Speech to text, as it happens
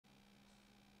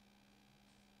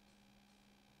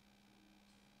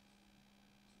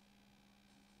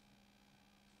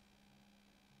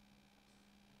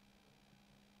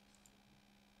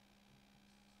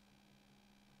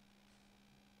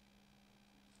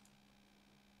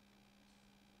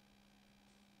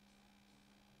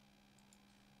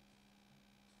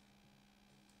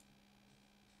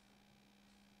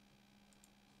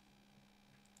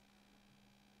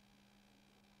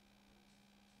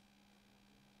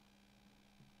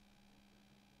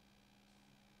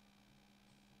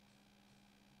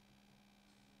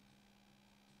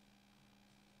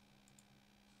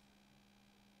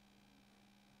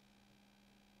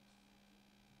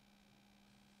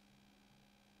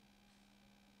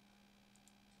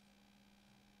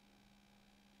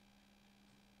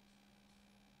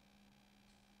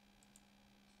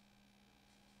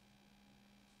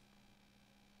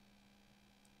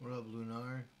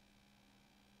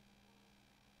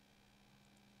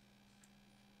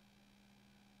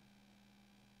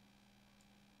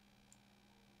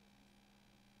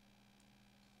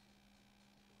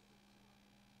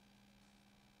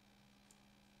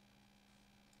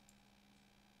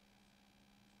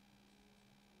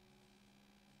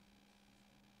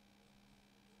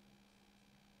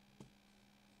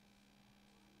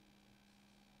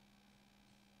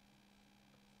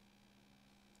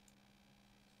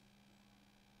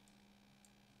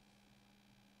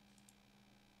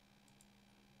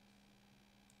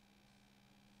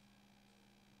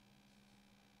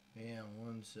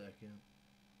1 second.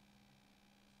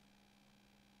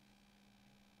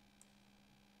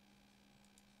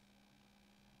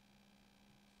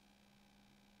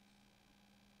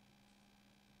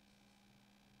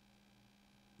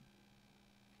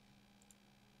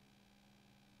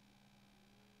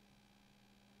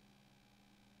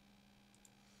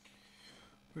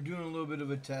 We're doing a little bit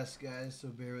of a test, guys, so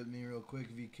bear with me real quick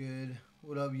if you could.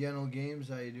 What up, Yenel Games?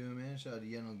 How you doing, man? Shout out to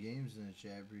Yenel Games in the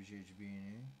chat. Appreciate you being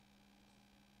here.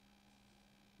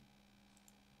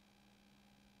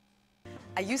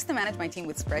 I used to manage my team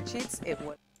with spreadsheets. It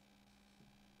was.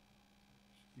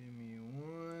 Just give me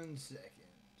 1 second.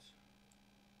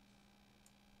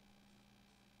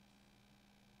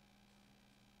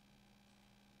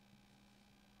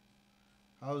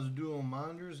 How's Dual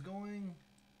Monitors going?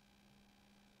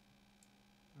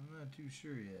 I'm not too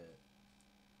sure yet.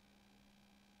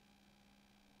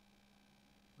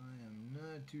 I am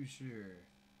not too sure.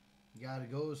 Gotta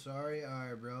go, sorry.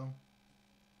 Alright, bro.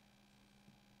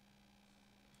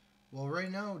 Well,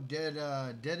 right now, Dead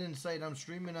in Sight, I'm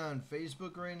streaming on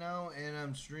Facebook right now, and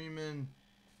I'm streaming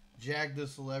Jack the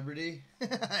Celebrity.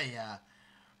 Yeah.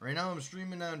 Right now, I'm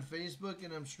streaming on Facebook,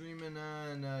 and I'm streaming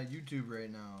on YouTube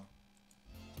right now.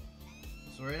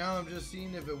 So right now, I'm just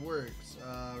seeing if it works.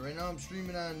 Right now, I'm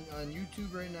streaming on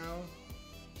YouTube right now.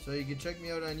 So you can check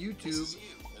me out on YouTube.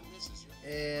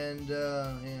 And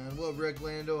what up, Rick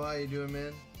Lando? How you doing,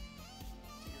 man?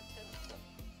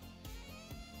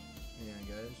 Yeah,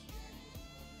 guys.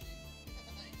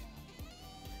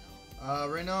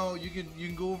 Right now, you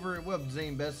can go over. What up,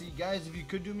 Zane Bessie? Guys, if you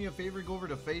could do me a favor, go over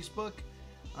to Facebook.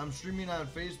 I'm streaming on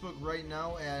Facebook right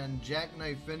now, and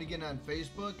Jackknife-Finnegan on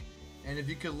Facebook. And if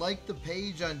you could like the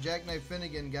page on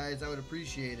Jackknife-Finnegan, guys, I would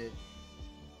appreciate it.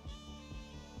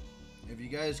 If you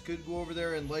guys could go over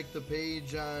there and like the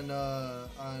page on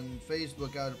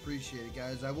Facebook, I would appreciate it,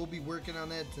 guys. I will be working on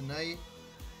that tonight,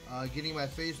 getting my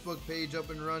Facebook page up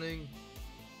and running,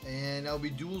 and I'll be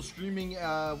dual streaming.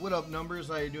 What up, Numbers?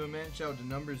 How you doing, man? Shout out to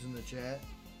Numbers in the chat.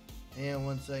 And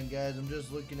 1 second, guys. I'm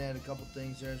just looking at a couple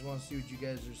things here. I just want to see what you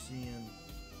guys are seeing.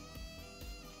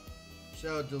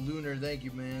 Shout out to Lunar. Thank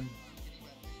you, man.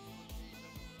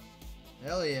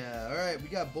 Hell yeah. Alright, we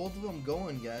got both of them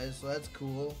going, guys, so that's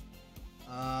cool.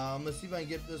 I'm going to see if I can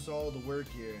get this all to work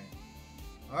here.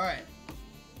 Alright.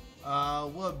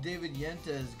 What up, David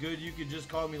Yentes? Good, you could just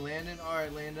call me Landon.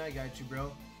 Alright, Landon, I got you,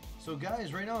 bro. So,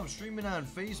 guys, right now I'm streaming on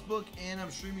Facebook and I'm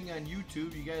streaming on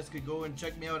YouTube. You guys could go and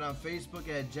check me out on Facebook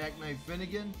at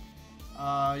Jackknife-Finnegan.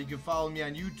 You can follow me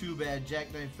on YouTube at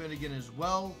Jackknife-Finnegan as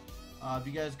well. If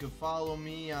you guys could follow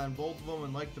me on both of them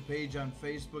and like the page on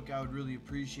Facebook, I would really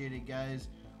appreciate it, guys.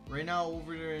 Right now,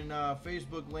 over there in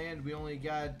Facebook land, we only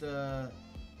got,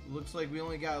 looks like we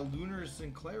only got Lunar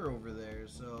Sinclair over there.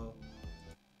 So,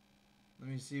 let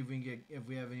me see if we can get, if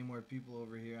we have any more people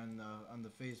over here on the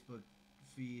Facebook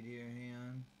feed here. Hang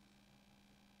on.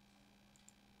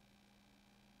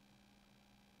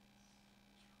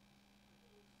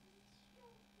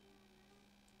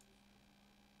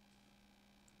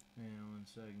 Hang on 1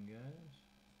 second, guys.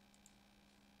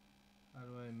 How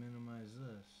do I minimize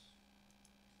this?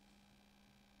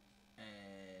 And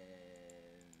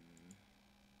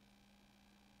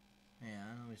hang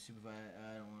on, let me see if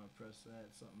I don't want to press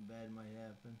that. Something bad might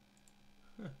happen.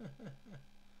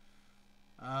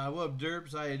 What up,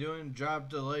 Derps? How you doing?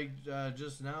 Dropped a like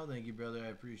just now. Thank you, brother. I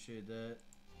appreciate that.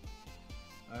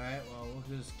 Alright, well,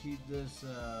 we'll just keep this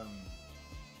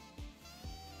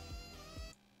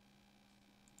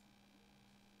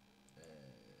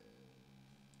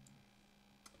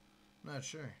not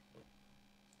sure.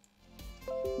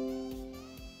 Alright,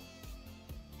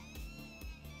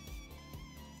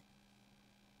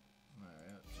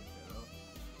 check that out.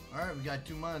 Alright, we got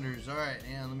 2 monitors. Alright,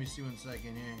 and let me see 1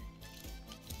 second here.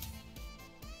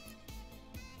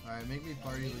 Alright, make me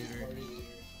party leader.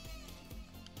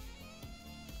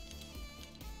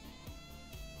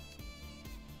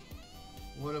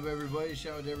 What up, everybody?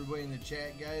 Shout out to everybody in the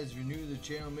chat, guys. If you're new to the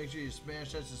channel, make sure you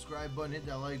smash that subscribe button, hit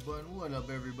that like button. What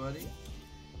up, everybody?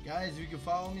 Guys, if you can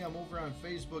follow me, I'm over on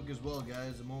Facebook as well,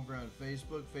 guys. I'm over on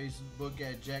Facebook. Facebook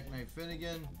at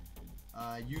Jackknife-Finnegan.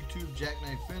 YouTube,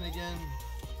 Jackknife-Finnegan.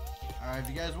 Alright, if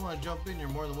you guys want to jump in, you're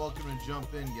more than welcome to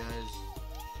jump in, guys.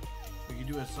 We can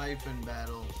do a siphon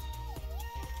battle.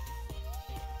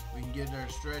 We can get our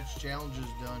stretch challenges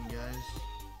done, guys.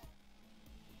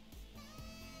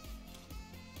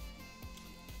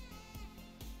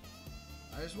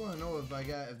 I just want to know if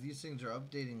these things are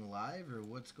updating live or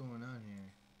what's going on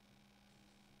here.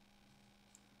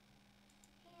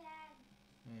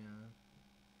 Hang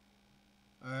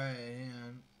on. Alright, hang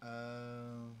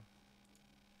on.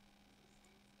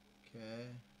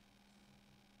 Okay.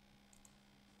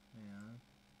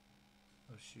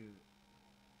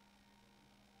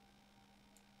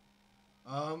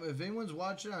 If anyone's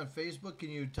watching on Facebook, can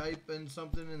you type in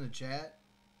something in the chat?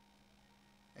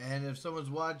 And if someone's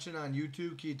watching on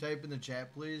YouTube, can you type in the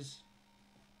chat, please?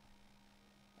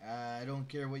 I don't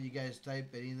care what you guys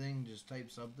type, anything. Just type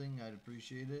something. I'd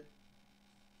appreciate it.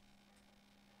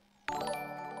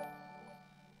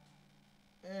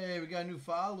 Hey, we got a new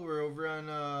follower over on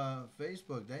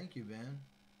Facebook. Thank you, man.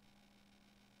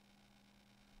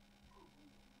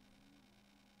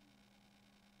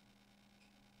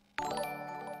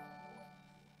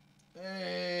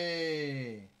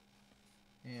 Hey.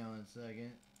 Hang on 1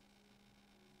 second.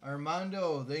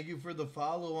 Armando, thank you for the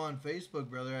follow on Facebook,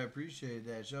 brother. I appreciate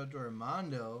that. Shout out to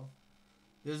Armando.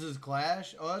 This is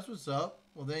Clash. Oh, that's what's up.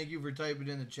 Well, thank you for typing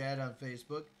in the chat on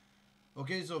Facebook.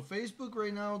 Okay, so Facebook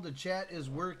right now, the chat is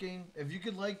working. If you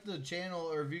could like the channel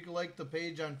or if you could like the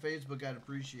page on Facebook, I'd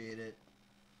appreciate it.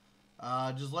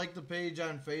 Just like the page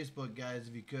on Facebook, guys,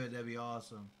 if you could. That'd be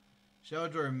awesome. Shout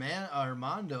out to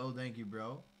Armando. Thank you,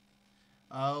 bro.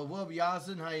 What up,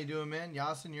 Yasin? How you doing, man?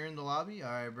 Yasin, you're in the lobby?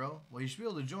 All right, bro. Well, you should be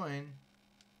able to join.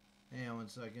 Hang on 1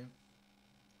 second.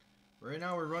 Right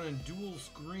now, we're running dual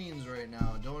screens right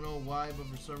now. Don't know why, but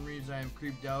for some reason, I am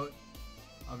creeped out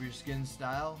of your skin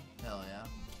style. Hell yeah.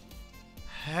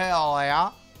 Hell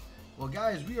yeah. Well,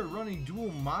 guys, we are running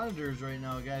dual monitors right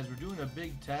now, guys. We're doing a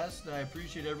big test. I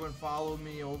appreciate everyone following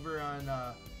me over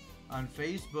on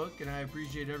Facebook, and I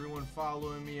appreciate everyone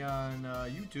following me on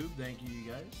YouTube. Thank you, you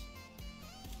guys.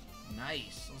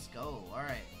 Nice. Let's go. All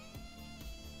right.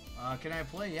 Can I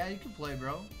play? Yeah, you can play,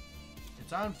 bro.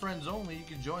 It's on friends only. You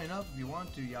can join up if you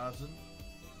want to, Yasin.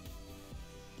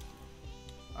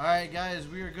 All right, guys.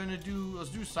 We are gonna let's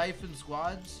do siphon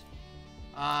squads.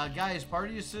 Guys,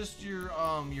 party assist your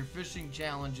fishing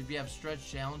challenge if you have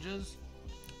stretch challenges.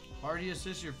 Party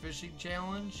assist your fishing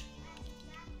challenge.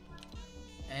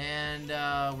 And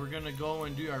we're gonna go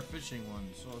and do our fishing one.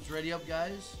 So let's ready up,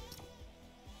 guys.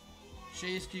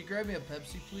 Chase, can you grab me a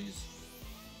Pepsi, please?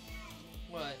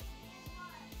 What?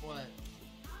 What?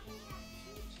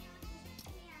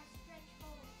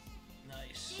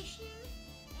 Nice.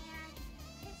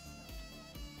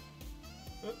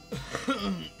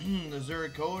 Is there a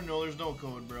code? No, there's no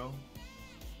code, bro.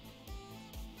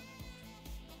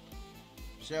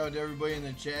 Shout out to everybody in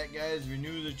the chat, guys. If you're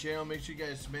new to the channel, make sure you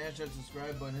guys smash that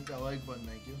subscribe button, hit that like button,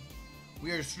 thank you. We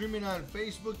are streaming on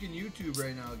Facebook and YouTube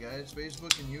right now, guys.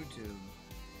 Facebook and YouTube.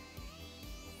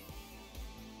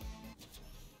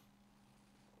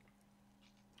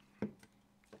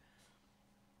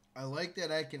 I like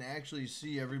that I can actually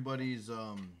see everybody's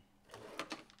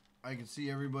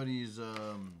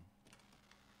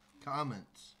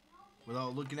comments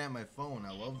without looking at my phone.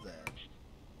 I love that.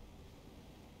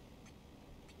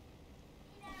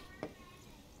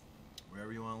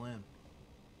 Wherever you want to land.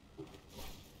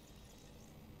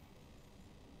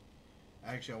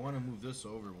 Actually, I want to move this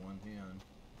over one. Hang on.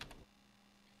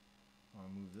 I want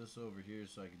to move this over here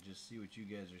so I can just see what you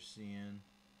guys are seeing.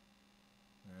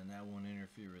 And that won't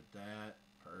interfere with that.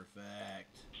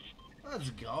 Perfect. Let's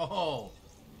go.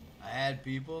 I had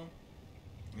people.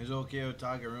 It's okay with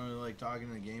talking. I really like talking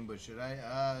in the game, but should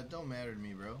I? It don't matter to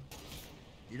me, bro.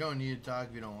 You don't need to talk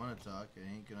if you don't want to talk. It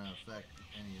ain't going to affect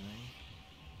anything.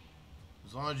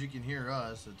 As long as you can hear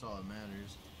us, that's all that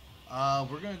matters.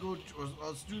 We're going to go,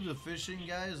 let's do the fishing,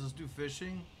 guys. Let's do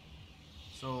fishing.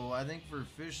 So, I think for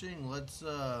fishing, let's,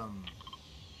 no,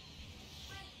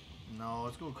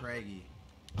 let's go Craggy.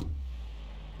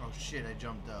 Oh, shit, I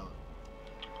jumped out.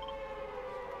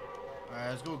 Alright,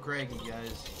 let's go Craggy,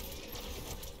 guys.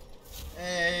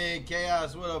 Hey,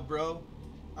 Chaos, what up, bro?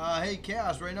 Hey,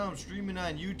 Chaos, right now I'm streaming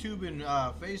on YouTube and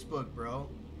Facebook, bro.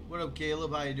 What up,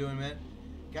 Caleb? How you doing, man?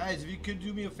 Guys, if you could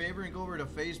do me a favor and go over to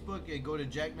Facebook and go to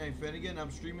jackknife-yt. I'm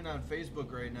streaming on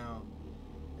Facebook right now.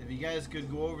 If you guys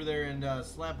could go over there and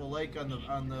slap a like on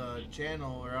the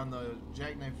channel or on the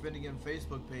Jackknife-yt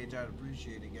Facebook page, I'd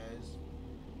appreciate it, guys.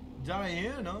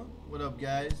 Diana, what up,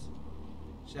 guys?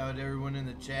 Shout out to everyone in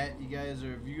the chat. You guys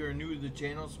are, if you are new to the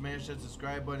channel, smash that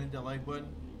subscribe button, hit that like button.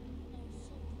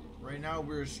 Right now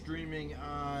we're streaming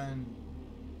on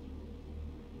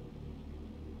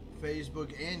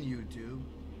Facebook and YouTube.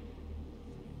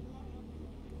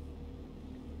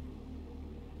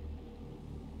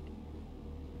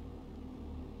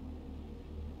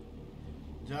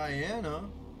 Diana,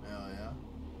 hell yeah.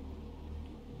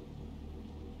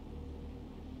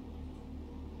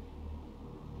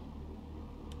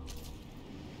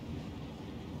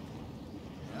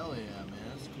 Hell yeah, man,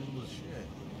 that's cool as shit.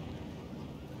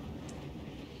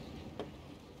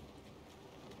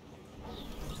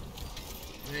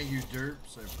 Thank you,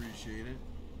 Derps, I appreciate it.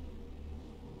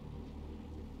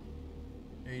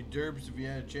 Hey Derps, if you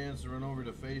had a chance to run over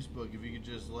to Facebook, if you could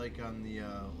just like on the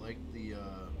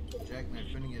Jackknife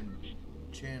Finnegan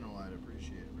channel, I'd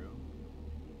appreciate it, bro.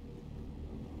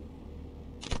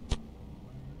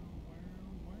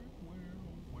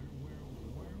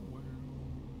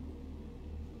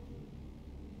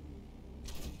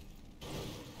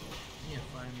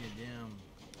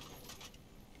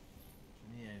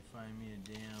 Find me a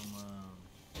damn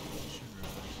sugar rod.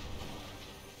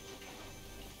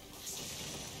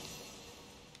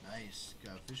 Nice,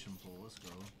 got a fishing pole. Let's go.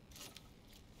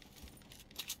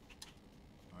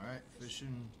 All right,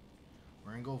 fishing.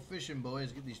 We're gonna go fishing,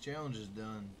 boys. Get these challenges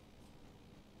done.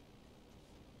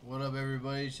 What up,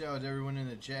 everybody? Shout out to everyone in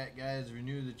the chat, guys. If you're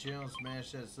new to the channel,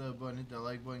 smash that sub button, hit that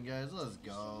like button, guys. Let's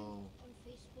go. On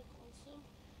Facebook also?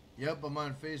 Yep, I'm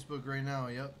on Facebook right now.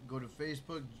 Yep, go to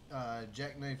Facebook,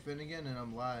 Jackknife Finnegan, and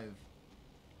I'm live.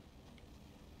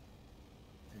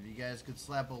 If you guys could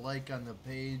slap a like on the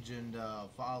page and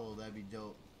follow, that'd be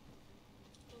dope.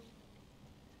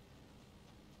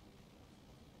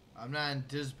 I'm not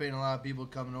anticipating a lot of people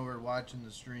coming over watching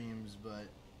the streams, but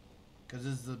because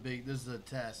this is a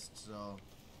test, so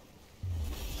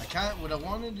what I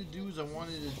wanted to do is I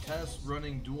wanted to test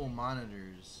running dual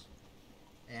monitors,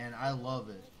 and I love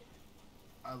it.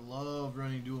 I love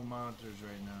running dual monitors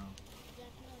right now.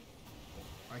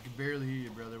 I can barely hear you,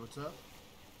 brother. What's up?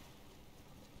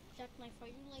 Jackknife, are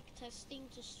you like testing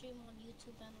to stream on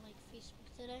YouTube and like Facebook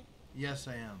today? Yes,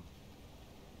 I am.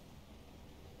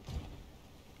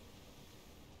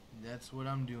 That's what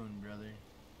I'm doing, brother.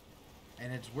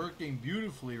 And it's working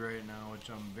beautifully right now, which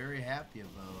I'm very happy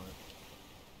about.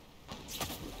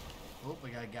 Oh, I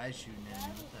got a guy shooting at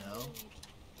me. What the hell?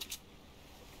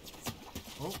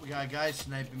 Oh, we got a guy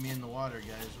sniping me in the water,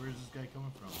 guys. Where's this guy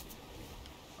coming from?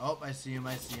 Oh, I see him,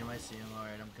 I see him, I see him.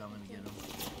 Alright, I'm coming to get him.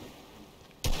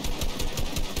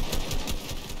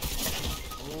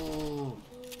 Oh,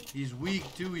 he's weak,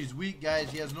 too. He's weak,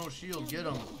 guys. He has no shield. Get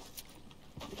him.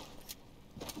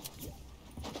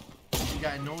 He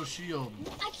got no shield.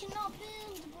 I cannot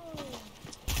build, bro.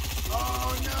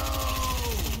 Oh,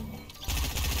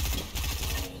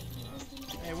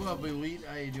 no. Hey, what up, Elite?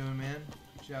 How you doing, man?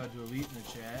 Shout out to Elite in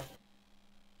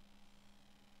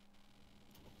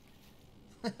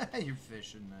the chat. You're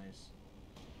fishing nice.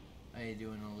 How you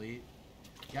doing, Elite?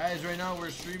 Guys, right now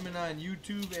we're streaming on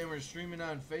YouTube and we're streaming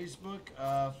on Facebook.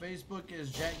 Facebook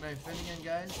is Jackknife Finnegan,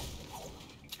 guys.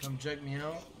 Come check me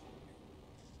out.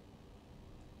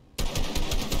 The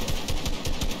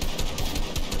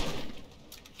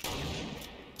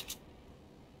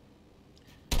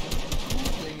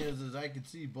cool thing is I can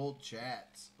see both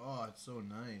chats. Oh, it's so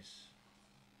nice.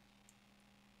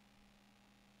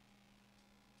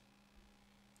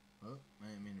 Oh, I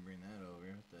didn't mean to bring that over.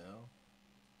 What the hell?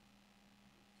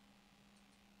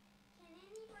 Can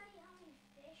anybody help me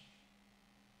fish?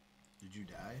 Did you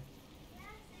die? Yes,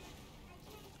 I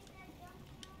can't get that jump.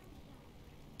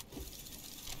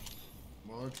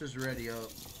 Well, let's just ready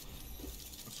up.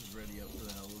 Let's just ready up for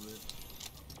the hell of it.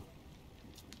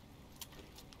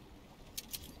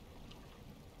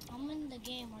 I'm in the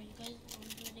game. Are you guys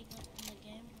ready up in the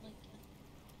game? Like,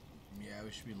 Yeah,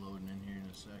 we should be loading in here in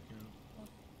a second.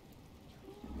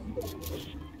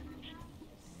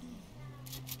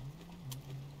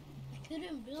 I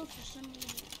couldn't build for some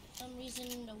reason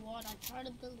in the water. I tried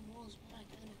to build walls, but I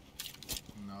couldn't.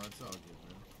 No, it's all good,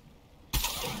 bro. I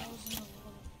was in the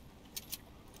water.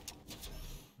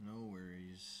 No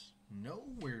worries. No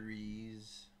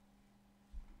worries.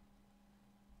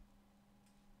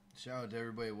 Shout out to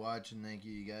everybody watching. Thank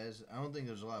you, you guys. I don't think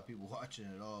there's a lot of people watching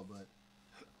at all, but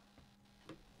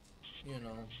you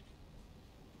know,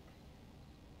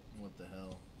 what the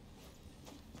hell.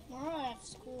 Tomorrow at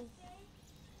school.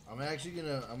 I'm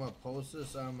gonna post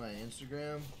this on my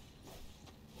Instagram,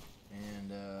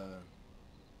 and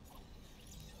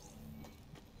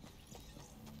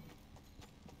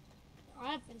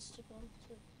I have Instagram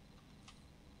too.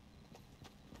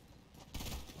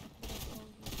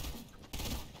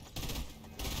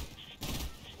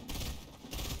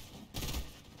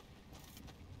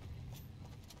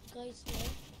 Guys, there.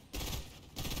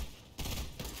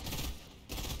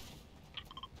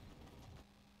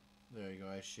 there you go.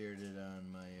 I shared it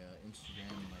on my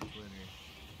Instagram and my Twitter.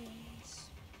 Yes.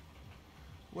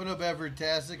 What up,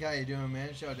 Evertastic? How you doing,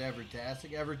 man? Shout out to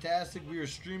Evertastic. Evertastic, we are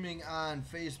streaming on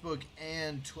Facebook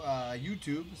and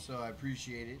YouTube, so I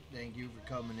appreciate it. Thank you for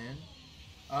coming in.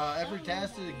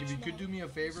 Evertastic, if you could do me a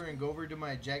favor and go over to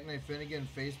my Jackknife Finnegan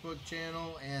Facebook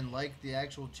channel and like the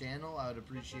actual channel, I would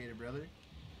appreciate it, brother.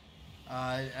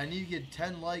 I need to get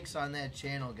 10 likes on that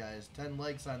channel, guys. 10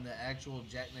 likes on the actual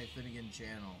Jackknife Finnegan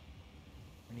channel.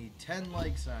 We need 10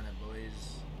 likes on it,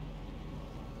 boys.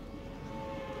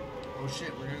 Oh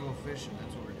shit, we're gonna go fishing.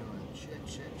 That's what we're doing.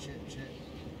 Shit.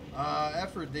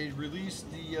 Effort. They released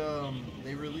the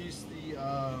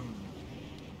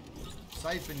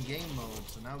siphon game mode,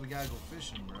 so now we gotta go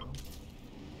fishing, bro.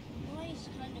 Why is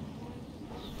kind of boring?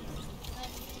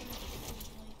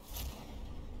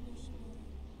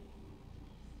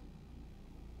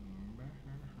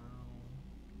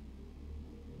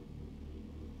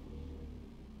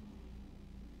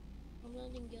 I'm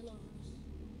letting yellow.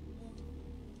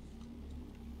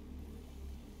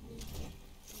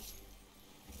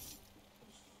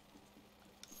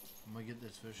 I'm gonna get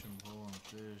this fishing pole and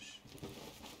fish.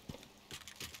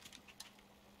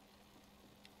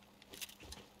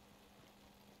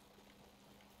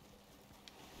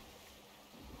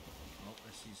 Oh,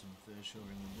 I see some fish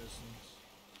over in the distance.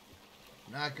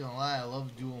 Not gonna lie, I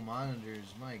love dual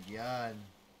monitors. My God.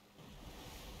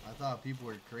 I thought people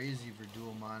were crazy for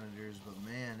dual monitors, but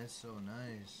man, it's so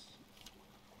nice.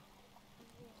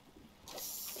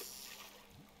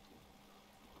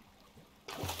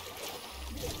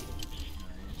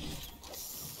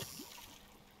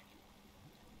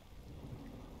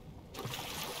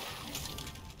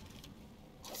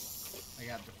 I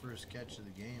got the first catch of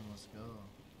the game. Let's go.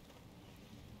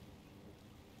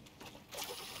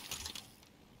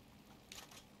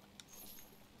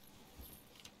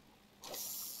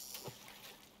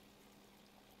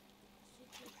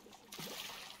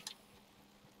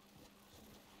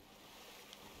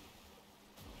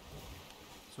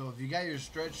 So if you got your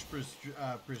stretch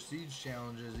prestige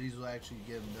challenges, these will actually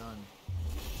get them done.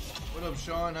 What up,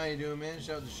 Sean? How you doing, man?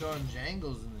 Shout out to Sean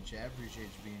Jangles in the chat. Appreciate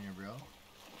you being here, bro.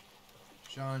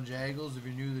 Sean Jangles, if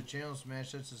you're new to the channel,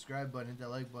 smash that subscribe button, hit that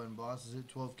like button, bosses. Hit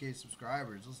 12K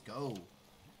subscribers. Let's go.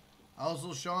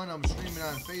 Also, Sean, I'm streaming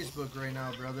on Facebook right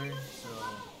now, brother. So,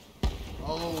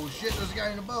 oh shit, there's a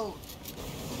guy in a boat.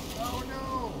 Oh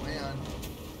no, man.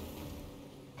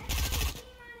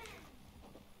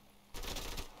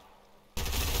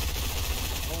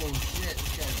 Oh shit,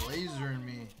 this guy's lasering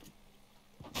me.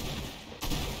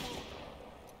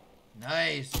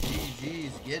 Nice,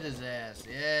 GG's, get his ass,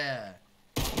 yeah.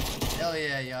 Hell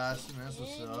yeah, Yasin, that's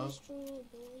what's up.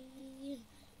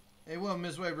 Hey, well,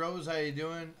 Miss White Rose, how you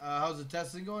doing? How's the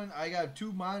testing going? I got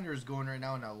 2 monitors going right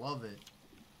now, and I love it.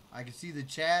 I can see the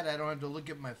chat. I don't have to look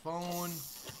at my phone.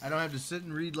 I don't have to sit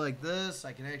and read like this.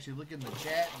 I can actually look in the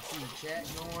chat and see the chat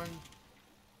going.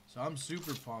 So I'm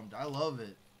super pumped. I love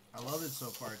it. I love it so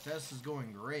far. Test is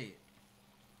going great.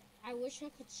 I wish I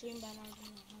could stream, but I don't know.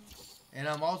 And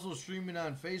I'm also streaming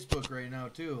on Facebook right now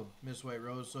too, Miss White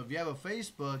Rose. So if you have a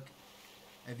Facebook,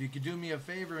 if you could do me a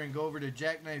favor and go over to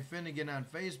jackknife-yt on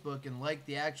Facebook and like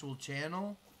the actual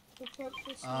channel.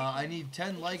 I need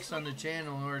 10 likes on the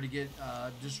channel in order to get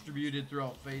distributed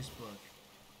throughout Facebook.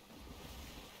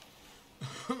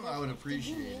 I would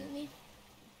appreciate it. Did you mute me?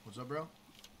 What's up, bro?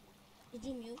 Did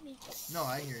you mute me? No,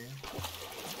 I hear you.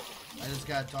 I just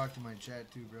gotta talk to my chat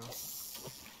too, bro.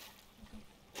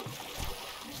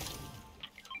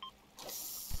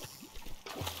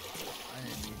 I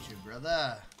didn't mute you,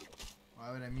 brother.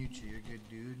 Why would I mute you? You're a good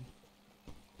dude.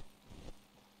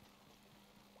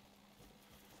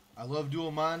 I love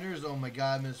dual monitors. Oh my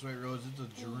God, Miss White Rose, it's a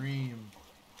dream.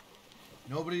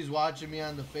 Nobody's watching me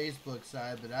on the Facebook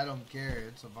side, but I don't care.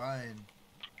 It's a vine.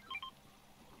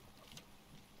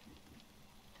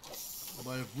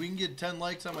 But if we can get 10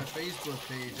 likes on my Facebook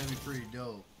page, that'd be pretty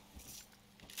dope.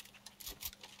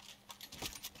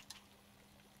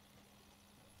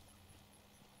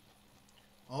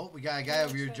 Oh, we got a guy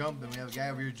over here jumping. We have a guy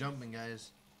over here jumping,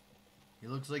 guys. He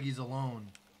looks like he's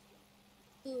alone.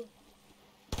 Who?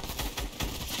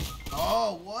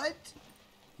 Oh, what?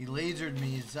 He lasered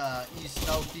me. It's east,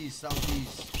 southeast,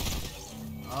 southeast.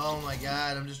 Oh my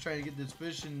God, I'm just trying to get this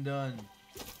fishing done.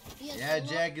 Yes, Yeah,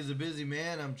 Jack is a busy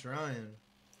man. I'm trying.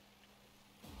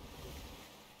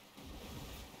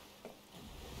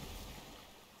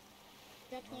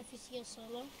 Jackknife-yt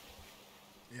solo.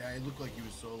 Yeah, he looked like he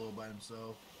was solo by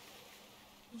himself.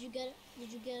 Did you get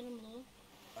him low?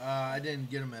 I didn't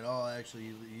get him at all,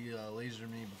 actually. He lasered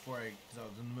me before because I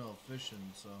was in the middle of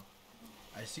fishing, so.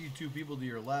 I see 2 people to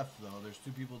your left, though. There's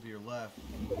 2 people to your left.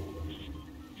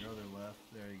 Your other left.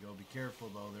 There you go. Be careful,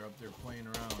 though. They're up there playing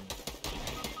around.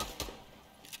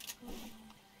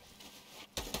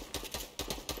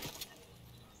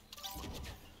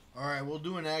 Alright, we'll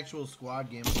do an actual squad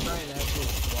game. Let's try an actual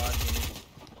squad game.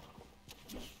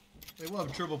 Hey, what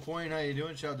up, Triple Point? How you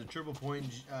doing? Shout out to Triple Point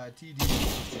TD.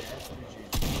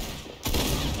 Appreciate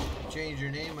you. Change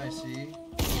your name, I see.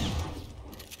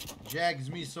 Jack, it's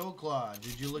me, Soul Claw.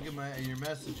 Did you look at your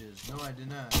messages? No, I did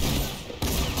not.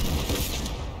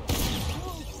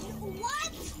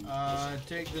 What?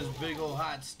 Take this big old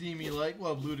hot steamy like.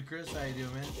 Well, Ludacris, how you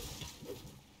doing, man?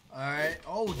 Alright.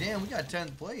 Oh, damn, we got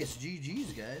 10th place.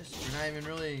 GG's, guys. We're not even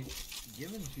really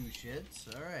giving two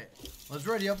shits. Alright. Let's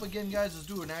ready up again, guys. Let's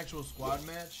do an actual squad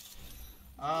match.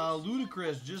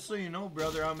 Ludacris, just so you know,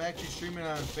 brother, I'm actually streaming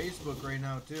on Facebook right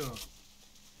now, too.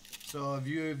 So if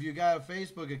you got a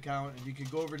Facebook account, if you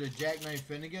could go over to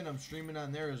jackknife-yt, I'm streaming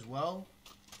on there as well.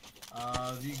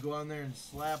 If you go on there and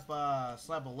slap a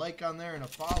like on there and a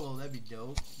follow, that'd be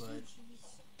dope.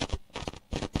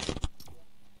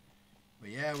 But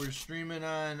yeah, we're streaming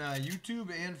on YouTube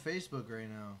and Facebook right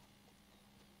now.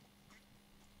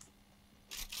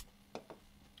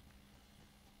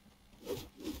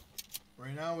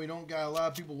 Right now, we don't got a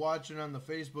lot of people watching on the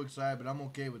Facebook side, but I'm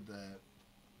okay with that.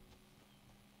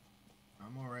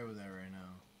 I'm alright with that right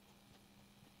now.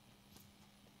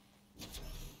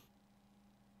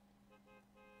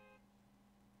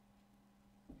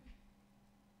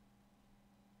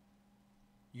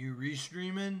 You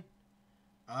restreaming?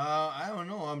 I don't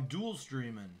know. I'm dual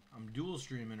streaming. I'm dual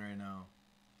streaming right now.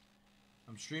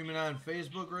 I'm streaming on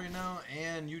Facebook right now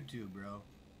and YouTube, bro.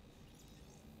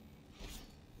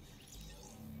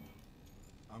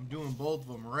 I'm doing both of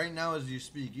them right now as you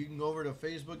speak. You can go over to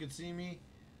Facebook and see me.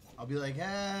 I'll be like,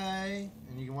 hi.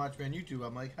 And you can watch me on YouTube.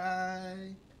 I'm like,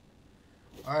 hi.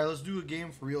 Alright, let's do a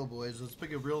game for real, boys. Let's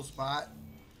pick a real spot.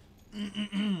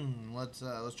 Let's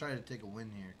try to take a win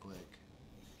here quick.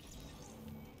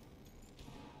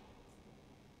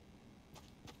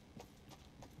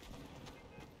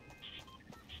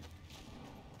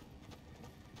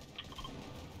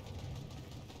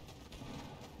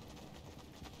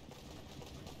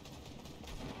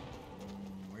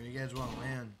 Where do you guys want to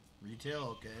land?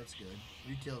 Retail? Okay, that's good.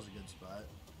 Retail's a good spot.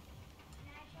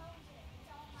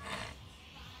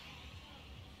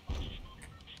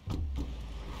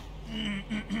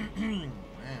 Man.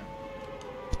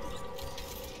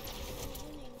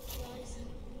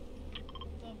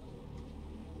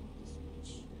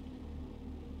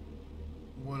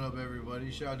 What up, everybody?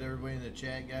 Shout out to everybody in the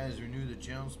chat, guys. If you're new to the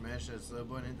channel, smash that sub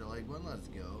button, hit the like button. Let's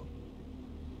go.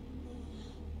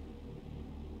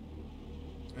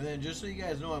 And then just so you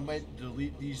guys know, I might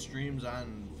delete these streams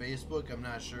on Facebook. I'm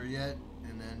not sure yet.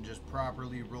 And then just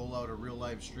properly roll out a real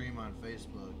live stream on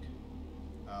Facebook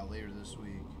later this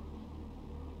week.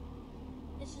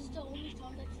 This is the only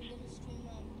time that you're gonna stream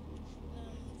on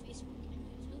Facebook and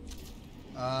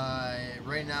YouTube.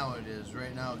 Right now it is.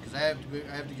 Right now, because I have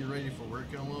to get ready for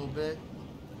work in a little bit.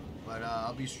 But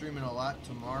I'll be streaming a lot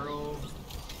tomorrow,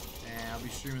 and I'll be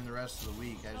streaming the rest of the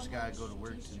week. I just gotta go to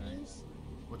work tonight.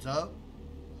 What's up?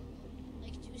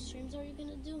 Like 2 streams are you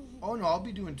gonna do? Oh no, I'll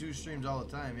be doing 2 streams all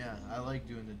the time. Yeah, I like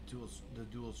doing the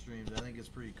dual streams. I think it's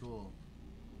pretty cool.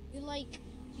 You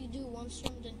do 1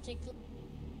 stream then take the.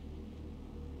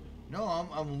 No,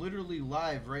 I'm literally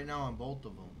live right now on both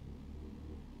of them.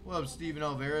 What up, Steven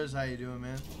Alvarez? How you doing,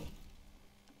 man?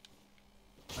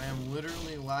 I am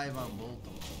literally live on both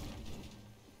of them.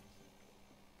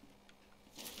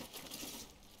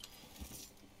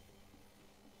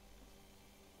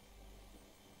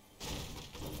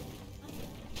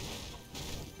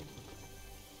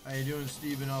 How you doing,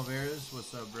 Steven Alvarez?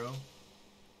 What's up, bro?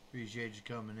 Appreciate you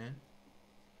coming in.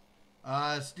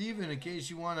 Steven, in case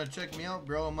you want to check me out,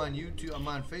 bro, I'm on YouTube. I'm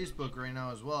on Facebook right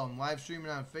now as well. I'm live streaming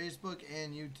on Facebook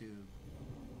and YouTube.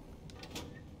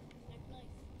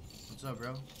 What's up,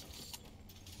 bro?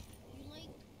 You when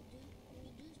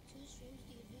you do 2 streams,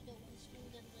 do you do the 1 stream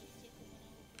then take a 1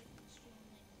 hour break and stream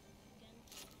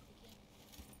again?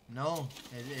 No,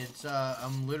 it's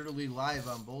I'm literally live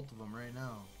on both of them right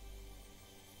now.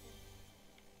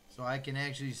 So I can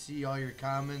actually see all your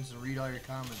comments and read all your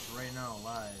comments right now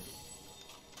live.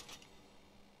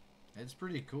 It's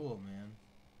pretty cool, man.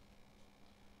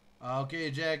 Okay,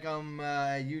 Jack, I'm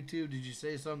at YouTube. Did you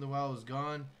say something while I was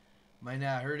gone? Might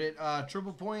not heard it.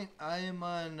 Triple Point, I am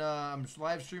on, I'm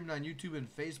live streaming on YouTube and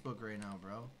Facebook right now,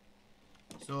 bro.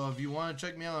 So if you want to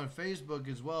check me out on Facebook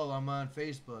as well, I'm on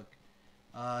Facebook.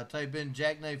 Type in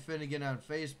jackknife-yt on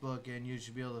Facebook and you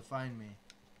should be able to find me.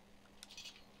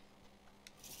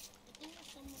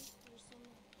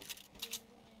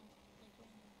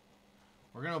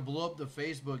 We're gonna blow up the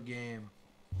Facebook game.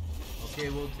 Okay,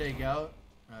 we'll take out.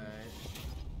 Alright.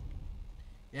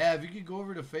 Yeah, if you could go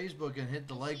over to Facebook and hit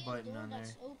the like button on there.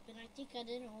 Open. I think I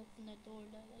didn't open the door.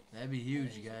 That'd be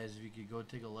huge, guys, if you could go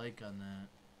take a like on that.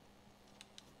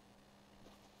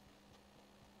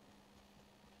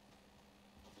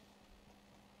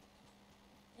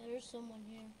 Yeah, there's someone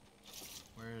here.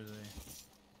 Where are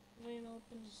they? I'm gonna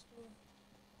open the store.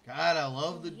 God, I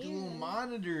love the Yeah. dual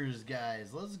monitors,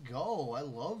 guys. Let's go. I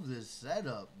love this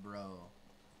setup, bro.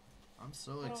 I'm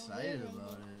so I don't excited hear them,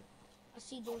 about but it. I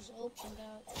see doors open,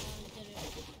 guys. Did it.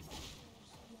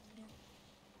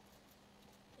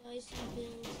 I see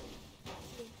bills.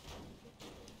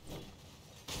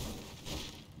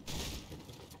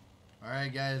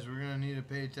 Alright, guys, we're going to need to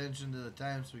pay attention to the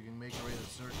time so we can make our way to the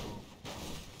circle.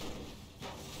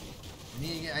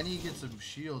 I need to get some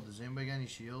shield. Does anybody got any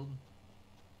shield?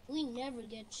 We never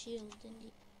get shield in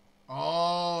the.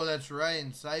 Oh, that's right.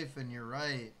 In Siphon, you're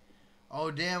right.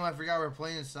 Oh, damn, I forgot we're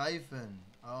playing Siphon.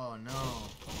 Oh, no.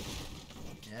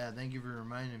 Yeah, thank you for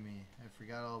reminding me. I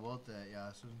forgot all about that,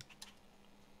 Yasin.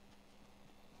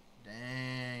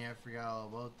 Dang, I forgot all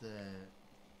about that.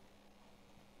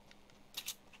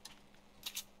 This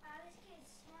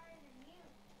kid's smarter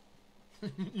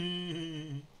than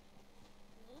you.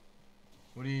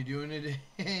 What are you doing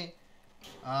today?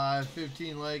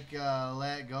 15 let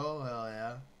go. Hell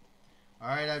yeah.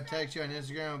 Alright, I've texted you on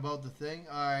Instagram about the thing.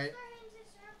 Alright.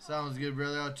 Sounds good,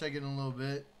 brother. I'll check it in a little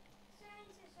bit.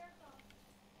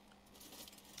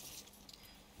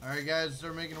 Alright, guys,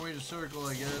 start making our way to circle,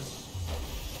 I guess.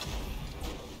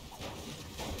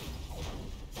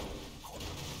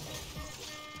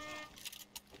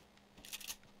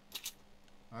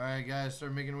 Alright, guys,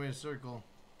 start making our way to circle.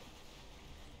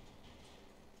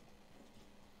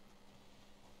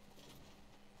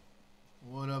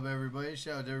 What up, everybody?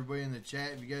 Shout out to everybody in the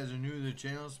chat. If you guys are new to the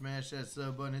channel, smash that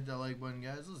sub button, hit that like button,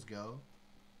 guys. Let's go.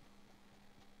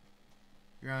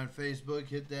 If you're on Facebook,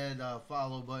 hit that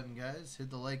follow button, guys.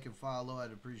 Hit the like and follow.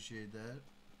 I'd appreciate that.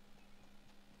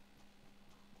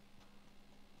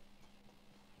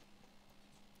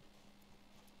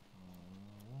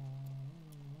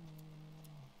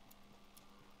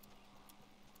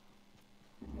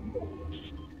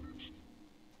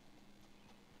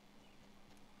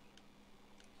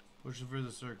 Pushing for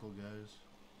the circle, guys.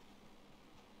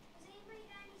 Has anybody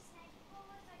got any sniper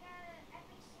bullets? I got an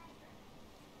epic sniper.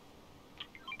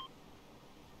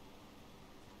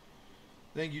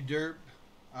 Thank you, Derp.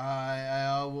 I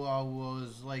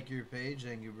always like your page.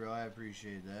 Thank you, bro. I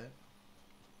appreciate that.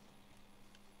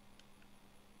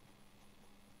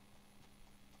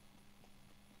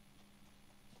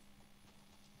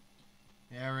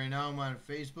 Yeah, right now I'm on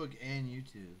Facebook and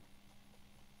YouTube.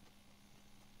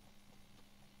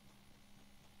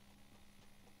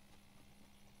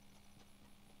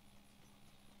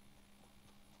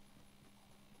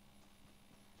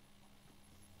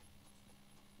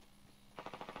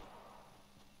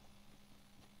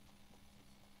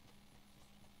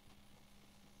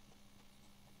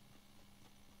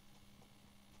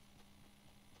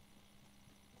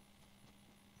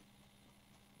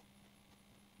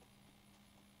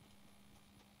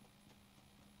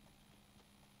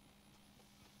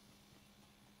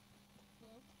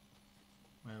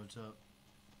 Hey, what's up?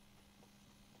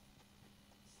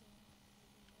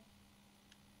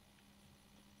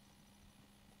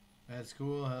 That's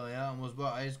cool. Hell yeah. Almost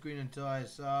bought Ice Queen until I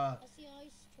saw I see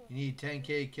ice truck. you need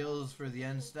 10k kills for the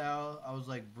end style. I was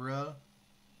like, bruh.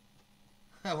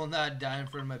 I will not die in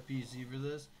front of my PC for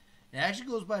this. It actually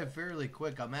goes by fairly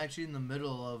quick. I'm actually in the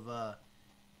middle of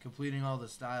completing all the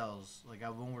styles. Like,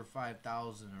 I've over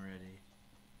 5,000 already.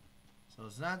 So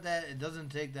it's not that, it doesn't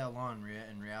take that long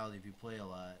in reality if you play a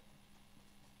lot.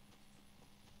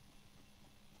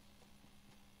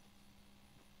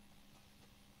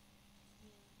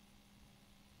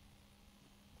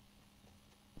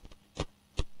 Dad,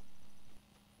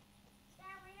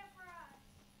 wait up for us.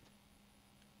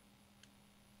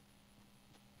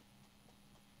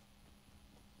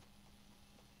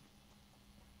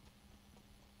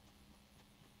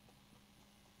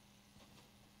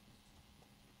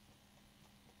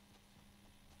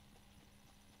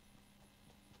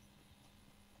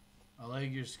 I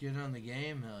like your skin on the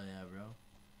game. Hell yeah, bro.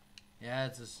 Yeah,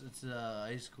 it's a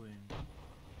Ice Queen.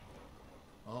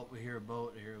 Oh, we hear a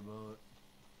boat. I hear a boat.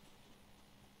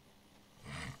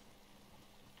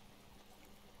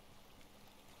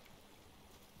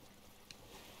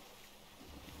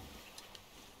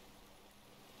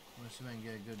 Let's see if I can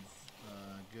get a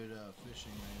good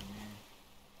fishing item here.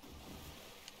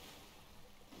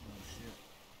 Oh shit.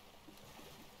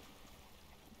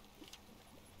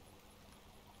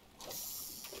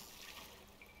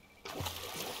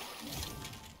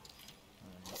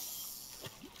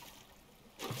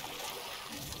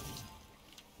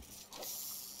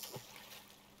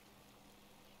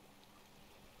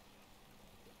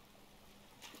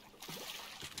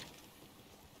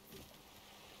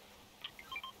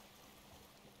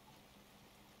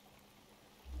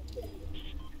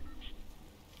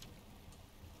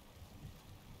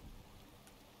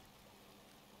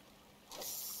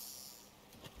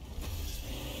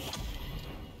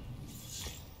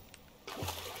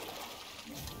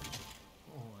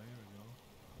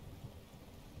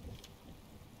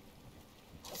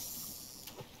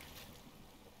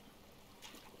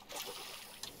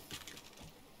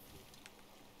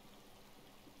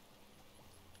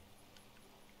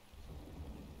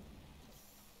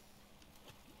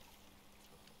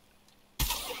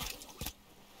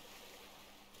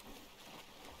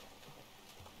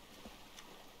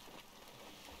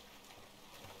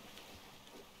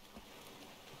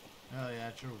 Hell yeah,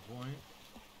 triple point.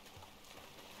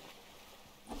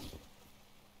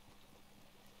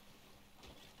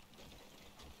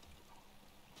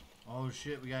 Oh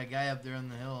shit, we got a guy up there on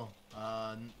the hill.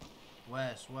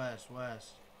 West. Don't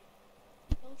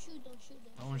shoot, don't shoot,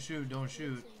 Don't shoot, don't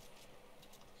shoot.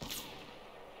 Don't shoot,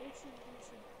 don't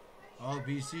shoot. Oh,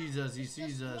 he sees us, he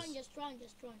sees us. Just run.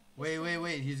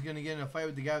 Wait, he's gonna get in a fight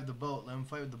with the guy with the boat. Let him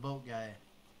fight with the boat guy.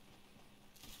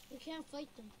 We can't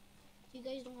fight them. You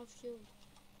guys don't have shield.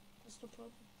 That's the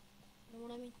problem. You know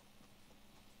what I mean?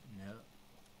 Yeah.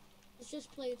 Let's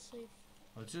just play it safe.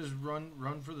 Let's just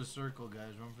run for the circle,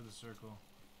 guys. Run for the circle.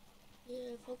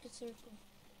 Yeah, focus circle.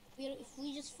 If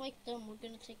we just fight them, we're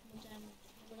gonna take more damage.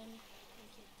 You know what I mean?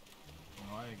 Okay.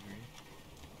 No, I agree.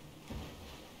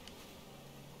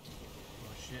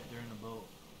 Oh shit, they're in the boat.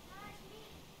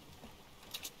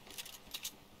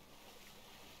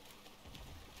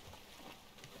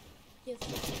 Yeah,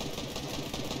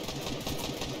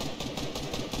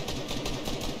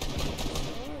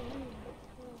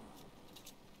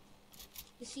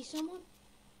 you see someone?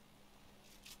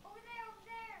 Over there.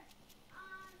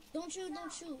 Don't shoot,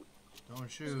 don't shoot. Don't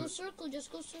Just shoot. go circle,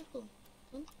 just go circle.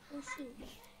 Don't shoot.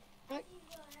 Right?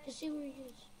 Just see where he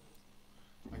is.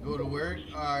 I go to work.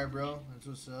 Alright, bro. That's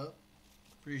what's up.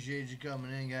 Appreciate you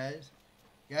coming in, guys.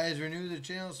 Guys, if you're new to the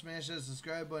channel, smash that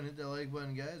subscribe button, hit that like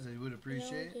button, guys. I would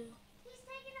appreciate it. Yeah, He's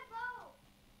taking a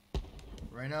boat.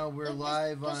 Right now, we're Just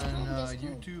live come, on just come.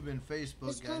 YouTube and Facebook,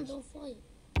 Just come, guys. don't fight.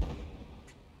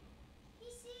 He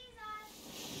sees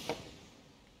us.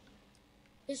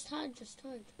 Just hide, just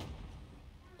hide.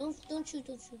 Don't shoot,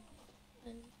 don't shoot.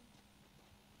 And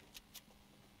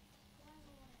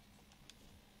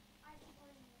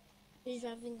he's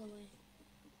driving away.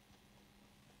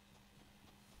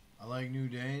 I like New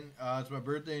Dane. It's my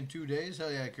birthday in 2 days.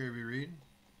 Hell yeah, Kirby Reed.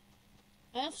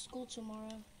 I have school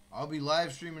tomorrow. I'll be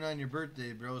live streaming on your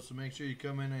birthday, bro, so make sure you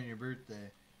come in on your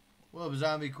birthday. What up,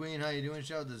 Zombie Queen? How you doing?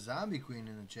 Shout out to Zombie Queen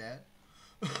in the chat.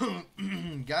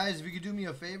 Guys, if you could do me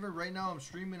a favor, right now I'm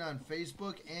streaming on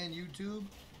Facebook and YouTube.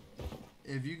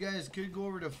 If you guys could go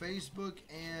over to Facebook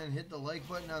and hit the like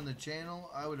button on the channel,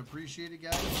 I would appreciate it,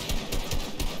 guys.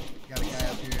 Got a guy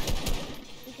up here.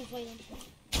 We can fight him.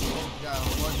 Got a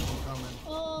bunch of them coming.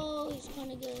 Oh, he's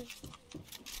kind of good.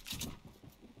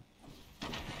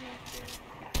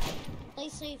 Play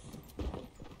safe.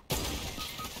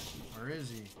 Where is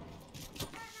he?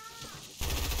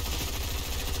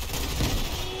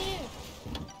 Here.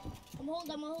 I'm hold.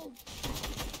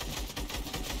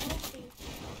 Okay.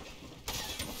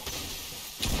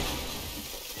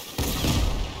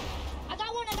 I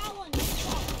got one.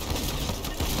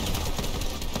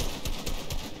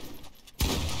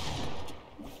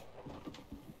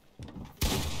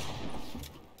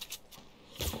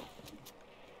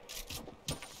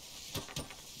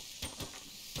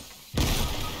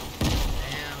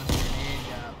 Damn, this grenade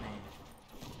got me.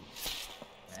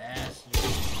 Bastard.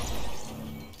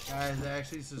 Guys,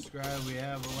 actually subscribe. We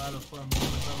have a lot of fun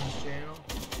moments on this channel.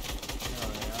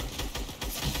 Hell yeah.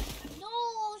 No.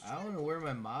 I don't know where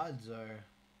my mods are.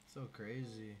 So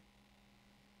crazy.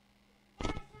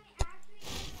 Guys, can we actually do a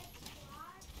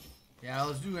squad? Yeah,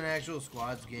 let's do an actual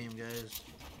squads game, guys.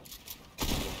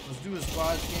 Let's do a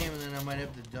squads game and then I might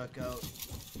have to duck out.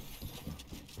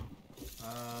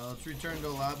 Let's return to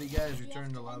lobby, guys. You Return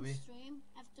have to to lobby. end stream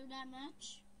after that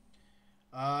match.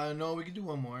 No, we can do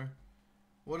one more.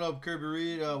 What up, Kirby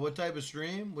Reed? What type of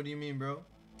stream? What do you mean, bro?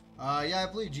 Yeah, I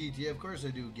play GTA. Of course I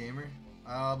do, gamer.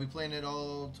 I'll be playing it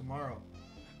all tomorrow.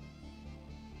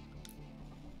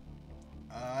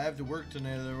 I have to work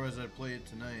tonight, otherwise I'd play it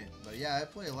tonight. But yeah, I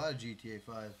play a lot of GTA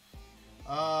 5.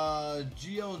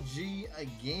 GLG a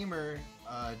gamer,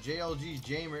 JLG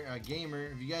gamer.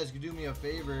 If you guys could do me a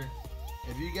favor,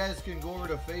 if you guys can go over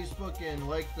to Facebook and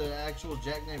like the actual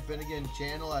jackknife-yt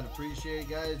channel, I'd appreciate it,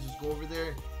 guys. Just go over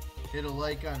there, hit a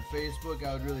like on Facebook.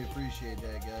 I would really appreciate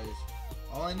that, guys.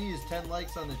 All I need is 10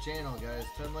 likes on the channel, guys.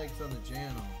 10 likes on the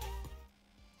channel.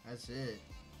 That's it.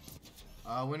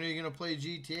 When are you gonna play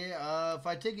GTA?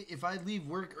 If I leave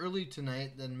work early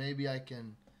tonight, then maybe I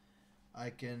can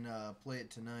play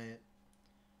it tonight.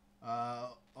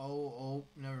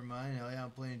 Never mind. Hell yeah,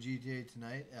 I'm playing GTA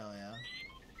tonight. Hell yeah.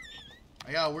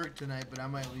 I gotta work tonight, but I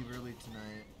might leave early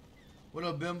tonight. What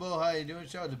up, Bimbo? How you doing?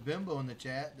 Shout out to Bimbo in the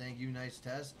chat. Thank you. Nice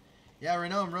test. Yeah,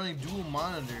 right now I'm running dual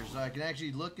monitors, so I can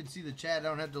actually look and see the chat. I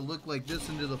don't have to look like this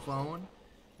into the phone,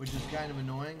 which is kind of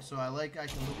annoying. So I can look at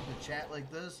the chat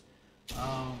like this.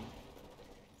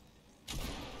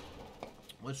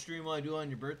 What stream will I do on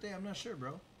your birthday? I'm not sure,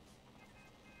 bro.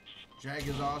 Jack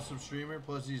is an awesome streamer,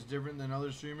 plus he's different than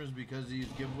other streamers because these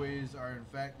giveaways are in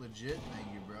fact legit. Thank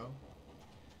you, bro.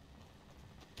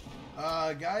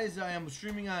 Guys, I am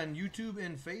streaming on YouTube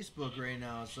and Facebook right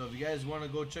now. So if you guys want to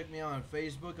go check me out on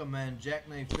Facebook, I'm on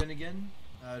Jackknife-yt.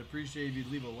 I'd appreciate if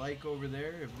you'd leave a like over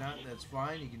there. If not, that's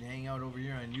fine. You can hang out over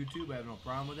here on YouTube. I have no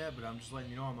problem with that, but I'm just letting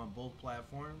you know I'm on both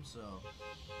platforms. So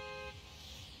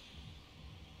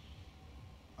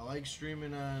I like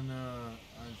streaming on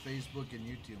Facebook and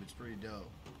YouTube. It's pretty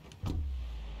dope.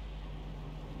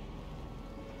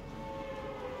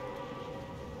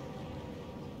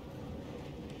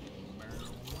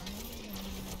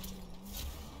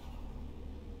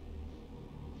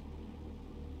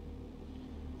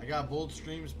 I got both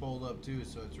streams pulled up too,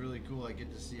 so it's really cool. I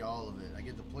get to see all of it. I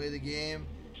get to play the game,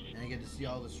 and I get to see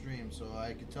all the streams. So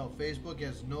I can tell Facebook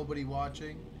has nobody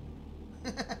watching.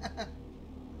 And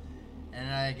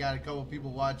I got a couple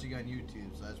people watching on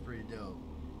YouTube, so that's pretty dope.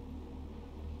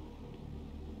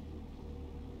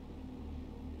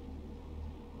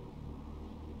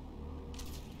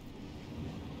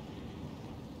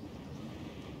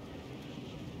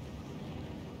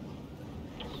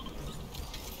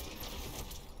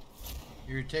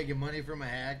 You're taking money from a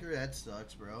hacker? That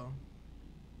sucks, bro.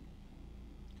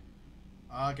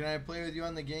 Can I play with you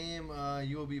on the game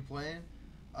you will be playing?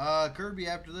 Kirby,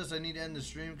 after this I need to end the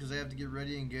stream because I have to get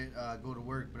ready and go to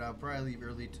work, but I'll probably leave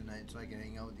early tonight so I can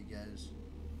hang out with you guys.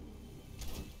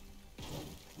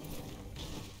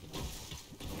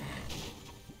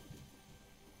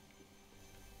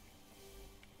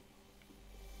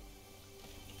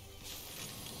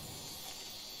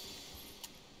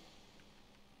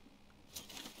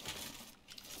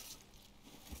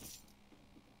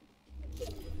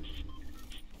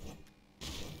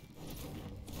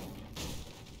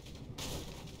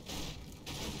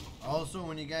 Also,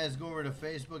 when you guys go over to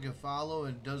Facebook and follow,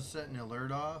 it does set an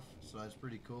alert off, so that's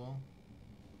pretty cool.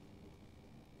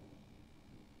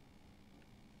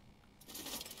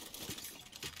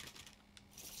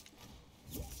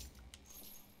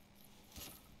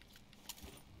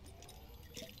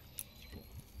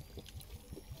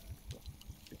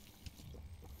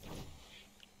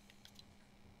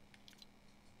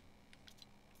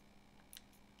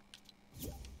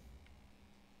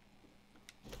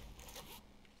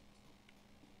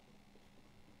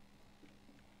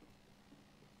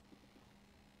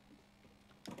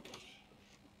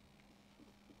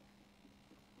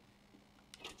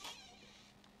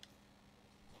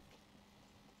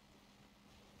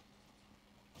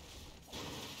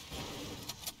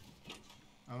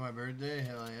 On my birthday?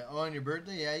 Hell yeah. Oh, on your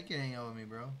birthday? Yeah, you can hang out with me,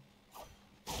 bro.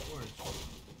 Of course.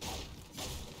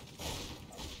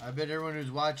 I bet everyone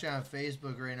who's watching on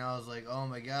Facebook right now is like, oh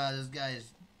my god, this guy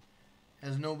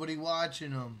has nobody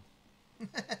watching him.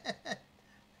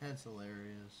 That's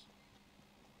hilarious.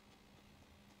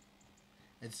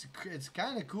 It's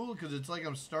kind of cool because it's like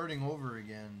I'm starting over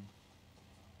again.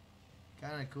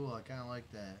 Kind of cool. I kind of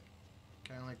like that.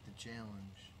 Kind of like the challenge.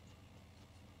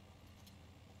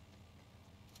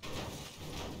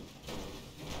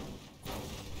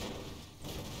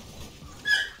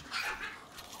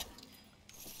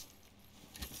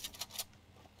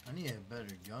 I need a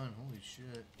better gun. Holy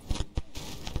shit.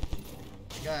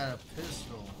 I got a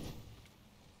pistol.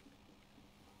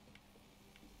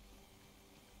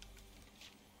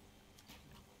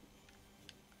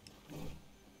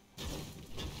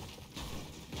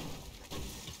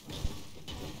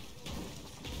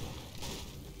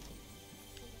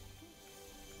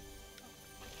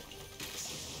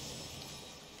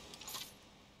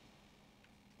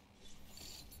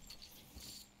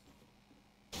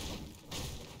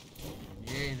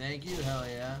 Yay, thank you. Hell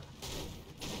yeah.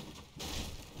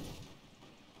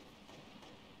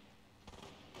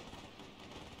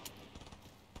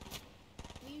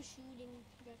 Were you shooting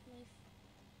jackknife?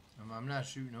 I'm not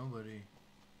shooting nobody.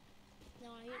 No,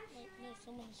 I hear like no,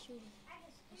 someone is shooting.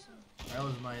 My son.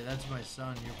 That's my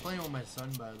son. You're playing with my son,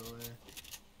 by the way.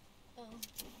 Oh.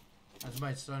 That's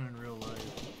my son in real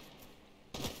life.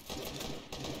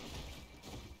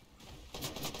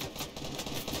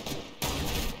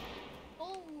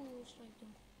 Oh, strike him.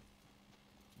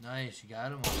 Nice, you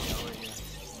got him. I'll yell at you.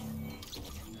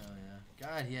 Hell yeah.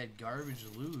 God, he had garbage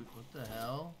loot. What the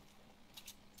hell?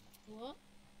 What?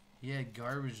 He had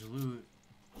garbage loot.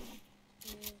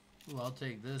 Yeah. Ooh, I'll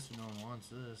take this if no one wants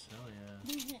this. Hell yeah.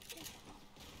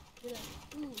 Be like,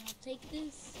 ooh, I'll take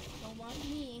this. Don't want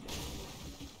me.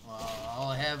 Well, all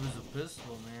I have is a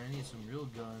pistol, man. I need some real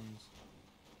guns.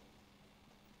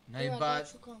 Here, I Nightbot,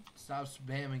 got you, come. stop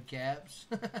spamming caps.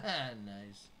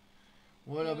 Nice.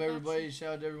 What Yeah, up, I got everybody? you.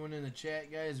 Shout out to everyone in the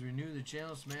chat, guys. If you're new to the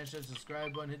channel, smash that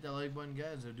subscribe button, hit that like button,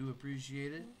 guys. I do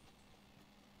appreciate it.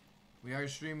 We are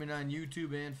streaming on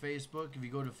YouTube and Facebook. If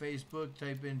you go to Facebook,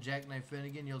 type in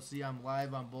Jackknife-yt, you'll see I'm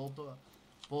live on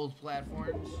both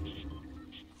platforms.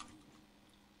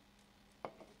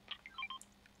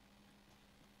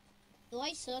 Do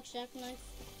I suck, Jackknife?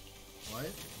 What?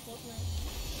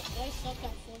 Fortnite. Do I suck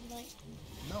at Fortnite?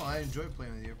 No, I enjoy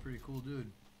playing with you. You're a pretty cool dude.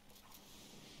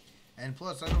 And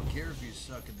plus, I don't care if you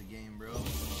suck at the game, bro.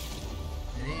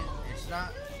 It ain't. It's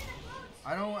not.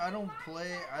 I don't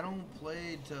play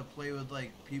to play with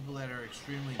like people that are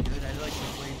extremely good. I like to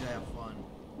play to have fun.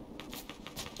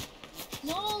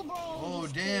 No, bro. Oh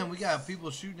damn, we got people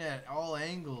shooting at all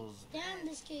angles. Damn,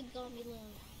 this kid got me low.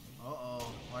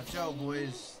 Uh-oh. Watch out,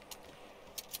 boys.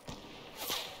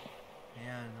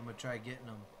 Man, I'm gonna try getting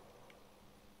him.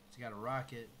 He's got a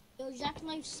rocket. Yo,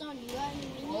 Jackknife's son, you got any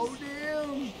minis? Oh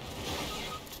damn!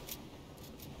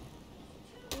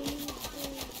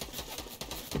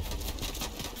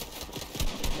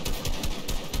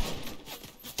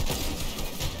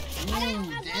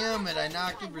 Ooh, damn it, I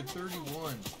knocked him for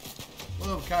 31. What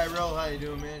up, Kyrell? How you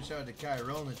doing, man? Shout out to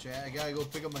Kyrell in the chat. I gotta go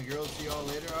pick up my girl. See y'all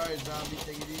later. Alright, Zombie,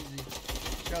 take it easy.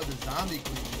 Shout out to Zombie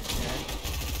Queen in the chat.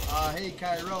 Hey,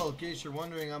 Kyrell, in case you're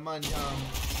wondering, I'm on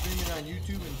streaming on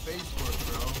YouTube and Facebook,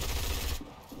 bro.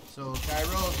 So,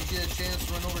 Kyrell, if you get a chance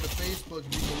to run over to Facebook,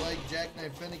 if you can like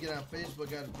jackknife-yt on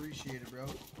Facebook, I'd appreciate it, bro.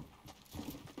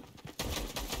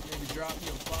 Maybe drop me a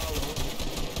follow.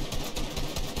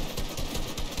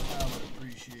 I would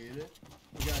appreciate it.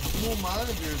 We got dual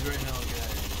monitors right now,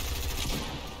 guys.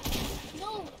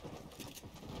 No!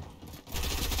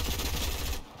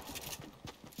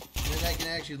 Then I can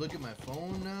actually look at my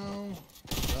phone now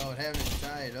without having to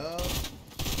tie it up.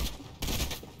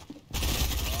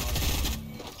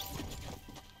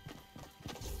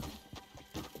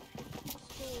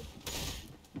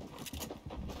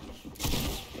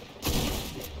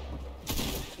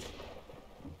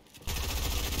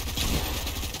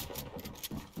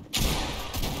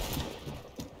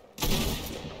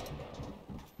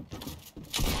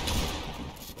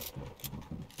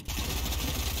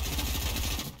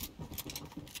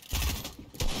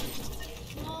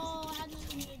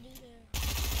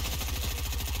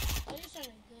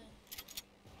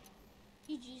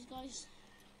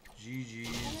 GG's.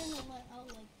 I didn't know let out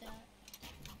like that.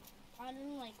 I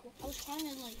didn't like. I was trying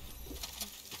to like.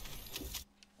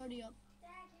 Hurry up.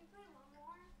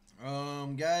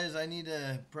 Guys, I need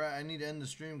to end the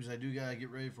stream because I do gotta get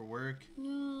ready for work.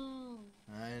 No.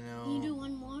 I know. Can you do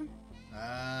one more?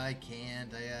 I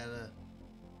can't. I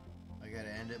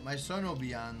gotta end it. My son will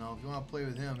be on though. If you want to play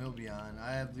with him, he'll be on.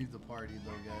 I have to leave the party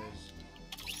though, guys.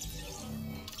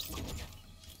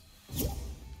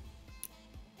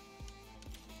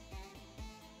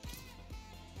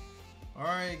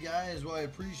 Alright guys, well I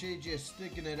appreciate you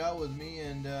sticking it out with me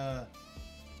and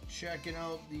checking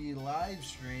out the live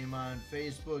stream on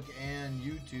Facebook and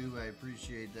YouTube. I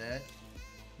appreciate that.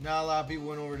 Not a lot of people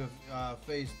went over to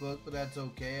Facebook, but that's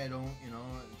okay. I don't, you know,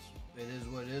 it is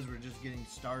what it is. We're just getting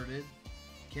started.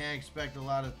 Can't expect a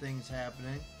lot of things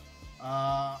happening.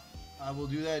 I will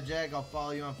do that, Jack. I'll follow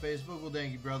you on Facebook. Well,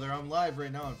 thank you, brother. I'm live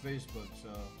right now on Facebook,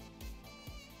 so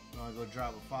if you want to go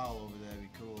drop a follow over there, that'd be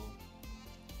cool.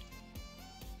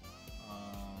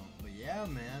 But yeah,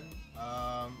 man,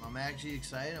 I'm actually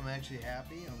excited. I'm actually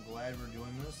happy. I'm glad we're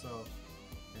doing this. So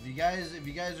if you guys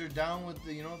are down with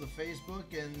the, you know, the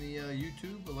Facebook and the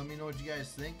YouTube, but let me know what you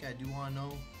guys think. I do want to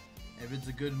know if it's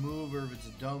a good move or if it's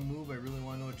a dumb move. I really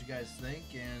want to know what you guys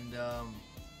think. And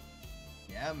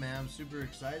yeah, man, I'm super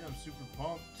excited. I'm super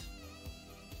pumped.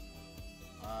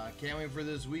 Can't wait for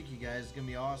this week, you guys. It's gonna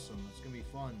be awesome. It's gonna be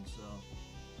fun. So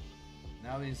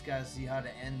now we just gotta see how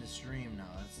to end the stream. Now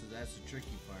that's the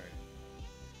tricky part.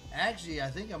 Actually, I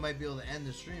think I might be able to end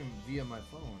the stream via my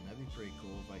phone. That'd be pretty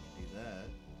cool if I could do that.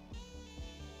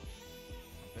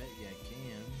 I bet you I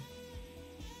can.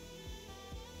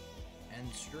 End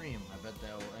stream. I bet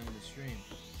that will end the stream.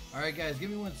 Alright guys, give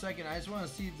me 1 second. I just want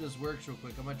to see if this works real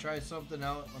quick. I'm going to try something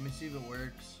out. Let me see if it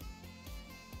works.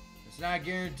 It's not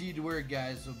guaranteed to work,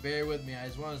 guys, so bear with me. I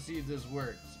just want to see if this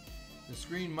works. The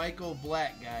screen might go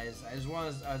black, guys. I just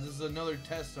want to... this is another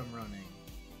test I'm running.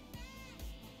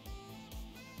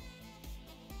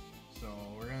 So,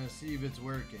 we're going to see if it's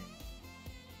working.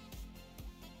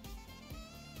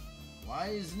 Why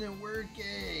isn't it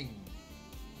working?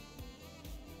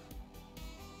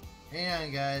 Hang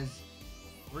on, guys.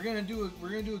 We're gonna do a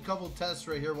couple tests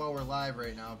right here while we're live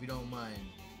right now, if you don't mind.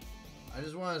 I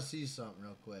just want to see something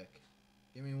real quick.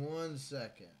 Give me 1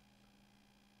 second.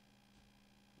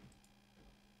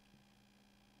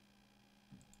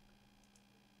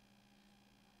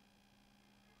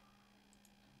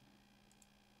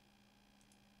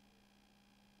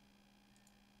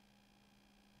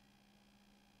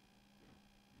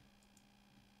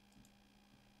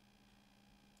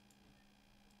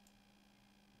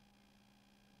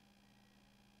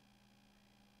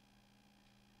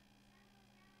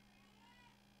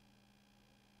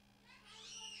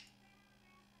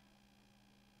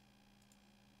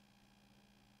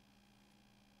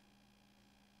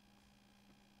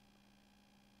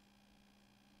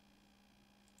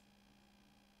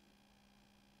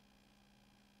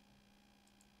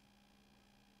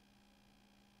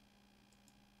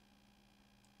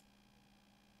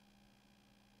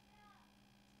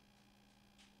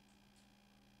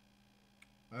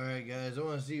 Alright guys, I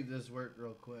want to see if this worked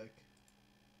real quick.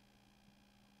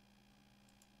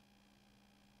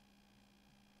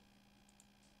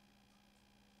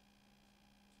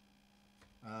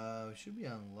 We should be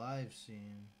on live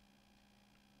scene.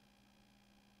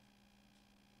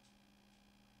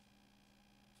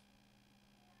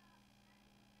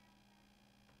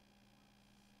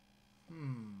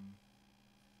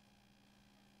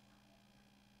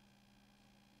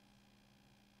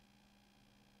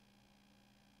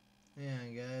 Hang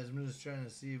on guys, I'm just trying to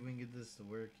see if we can get this to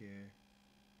work here.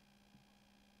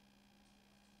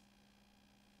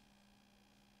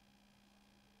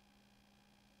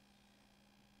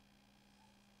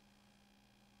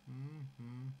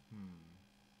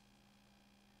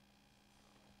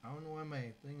 I don't know why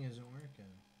my thing isn't working.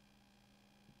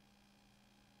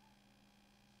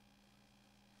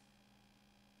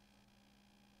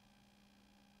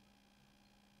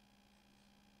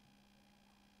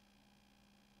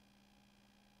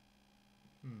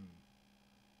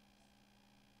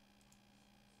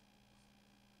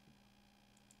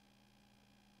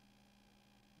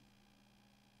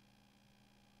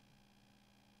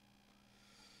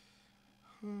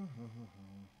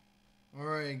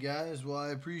 Alright guys, well I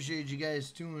appreciate you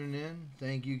guys tuning in.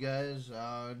 Thank you guys.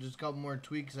 Just a couple more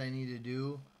tweaks I need to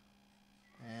do.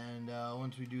 And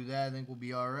once we do that, I think we'll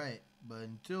be alright. But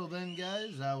until then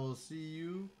guys, I will see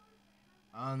you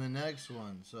on the next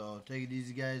one. So take it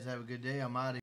easy guys, have a good day. I'm out of here.